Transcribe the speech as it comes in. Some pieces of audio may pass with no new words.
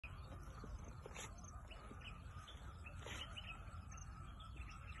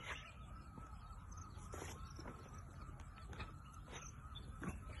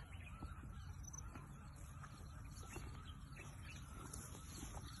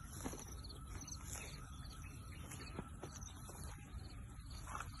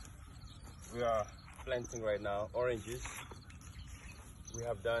We are planting right now oranges. We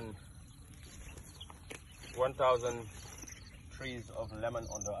have done 1,000 trees of lemon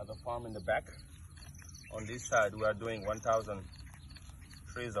on the other farm in the back. On this side, we are doing 1,000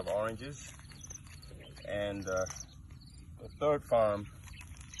 trees of oranges. And the third farm,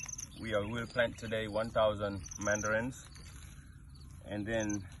 we will plant today 1,000 mandarins. And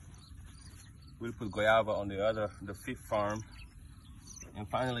then we'll put guava on the fifth farm. And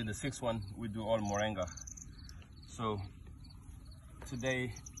finally, the sixth one, we do all moringa. So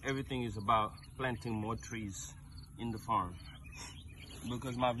today, everything is about planting more trees in the farm.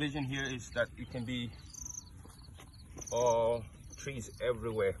 Because my vision here is that it can be all trees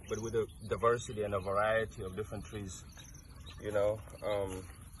everywhere, but with a diversity and a variety of different trees, you know.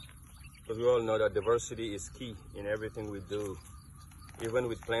 Because we all know that diversity is key in everything we do, even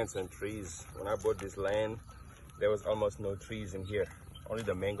with plants and trees. When I bought this land, there was almost no trees in here, only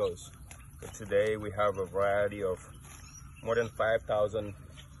the mangoes. But today we have a variety of more than 5,000,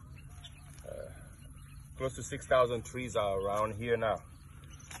 close to 6,000 trees are around here now.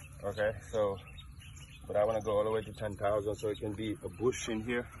 Okay, so, but I want to go all the way to 10,000 so it can be a bush in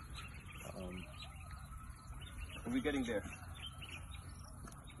here. And we're getting there.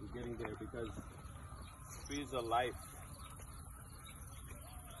 We're getting there because trees are life.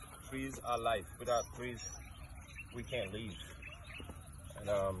 Trees are life. Without trees, we can't live.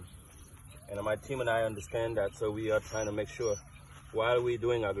 And my team and I understand that, so we are trying to make sure while we're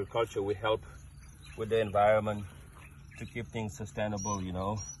doing agriculture, we help with the environment to keep things sustainable, you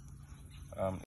know.